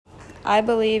I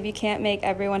believe you can't make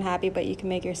everyone happy, but you can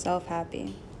make yourself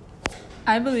happy.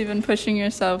 I believe in pushing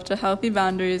yourself to healthy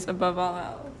boundaries above all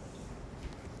else.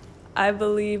 I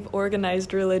believe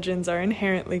organized religions are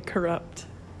inherently corrupt.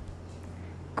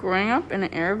 Growing up in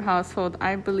an Arab household,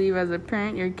 I believe as a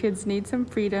parent your kids need some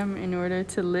freedom in order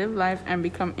to live life and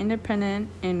become independent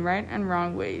in right and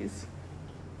wrong ways.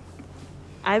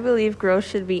 I believe growth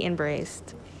should be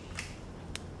embraced.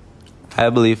 I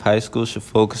believe high school should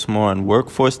focus more on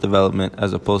workforce development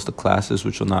as opposed to classes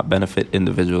which will not benefit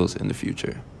individuals in the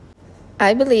future.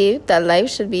 I believe that life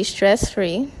should be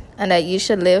stress-free and that you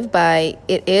should live by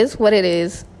 "it is what it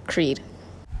is" creed.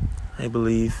 I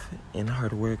believe in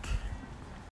hard work.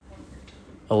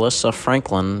 Alyssa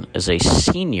Franklin is a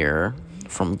senior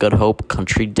from Good Hope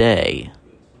Country Day,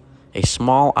 a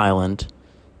small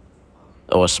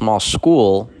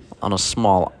school on a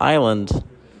small island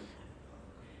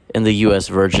in the U.S.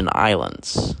 Virgin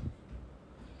Islands.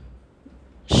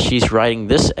 She's writing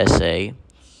this essay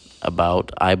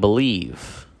about I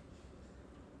Believe.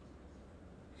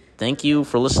 Thank you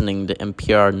for listening to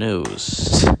NPR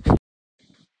News.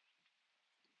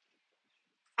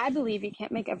 I believe you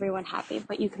can't make everyone happy,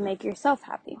 but you can make yourself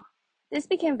happy. This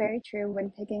became very true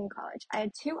when picking college. I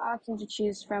had two options to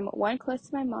choose from, one close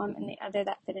to my mom and the other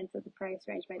that fit into the price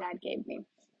range my dad gave me.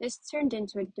 This turned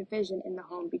into a division in the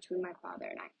home between my father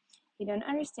and I. He didn't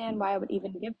understand why I would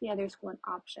even give the other school an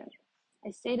option. I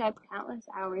stayed up countless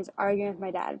hours arguing with my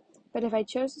dad, but if I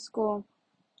chose the school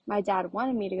my dad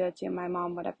wanted me to go to, my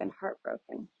mom would have been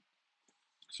heartbroken.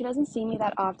 She doesn't see me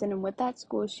that often, and with that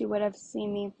school, she would have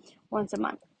seen me once a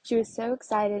month. She was so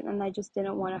excited, and I just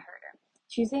didn't want to hurt her.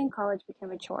 Choosing college became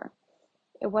a chore.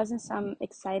 It wasn't some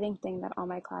exciting thing that all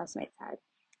my classmates had.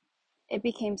 It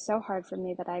became so hard for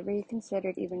me that I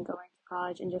reconsidered even going to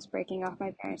college and just breaking off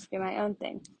my parents to do my own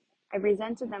thing. I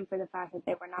resented them for the fact that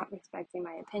they were not respecting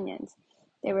my opinions.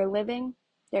 They were living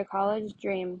their college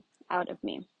dream out of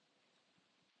me.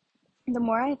 The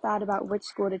more I thought about which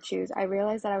school to choose, I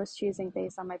realized that I was choosing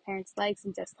based on my parents' likes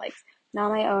and dislikes, not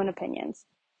my own opinions,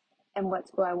 and what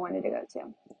school I wanted to go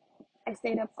to. I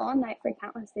stayed up all night for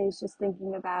countless days just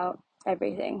thinking about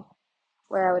everything,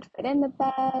 where I would fit in the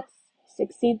best,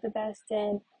 succeed the best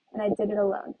in, and I did it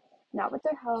alone, not with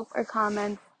their help or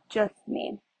comments, just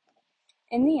me.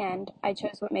 In the end, I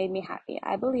chose what made me happy.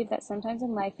 I believe that sometimes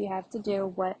in life you have to do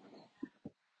what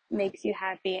makes you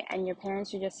happy, and your parents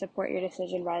should just support your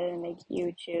decision rather than make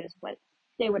you choose what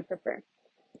they would prefer.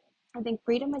 I think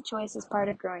freedom of choice is part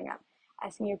of growing up.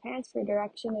 Asking your parents for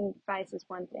direction and advice is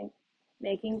one thing.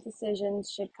 Making decisions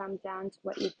should come down to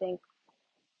what you think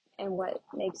and what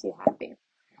makes you happy.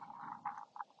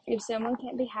 If someone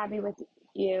can't be happy with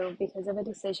you because of a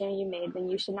decision you made, then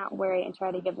you should not worry and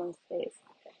try to give them space.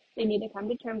 They need to come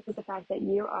to terms with the fact that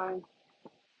you are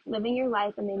living your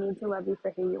life and they need to love you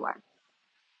for who you are.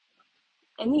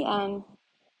 In the end,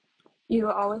 you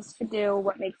always should do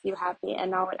what makes you happy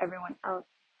and not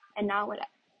what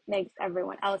makes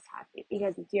everyone else happy,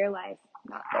 because it's your life,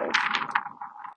 not theirs.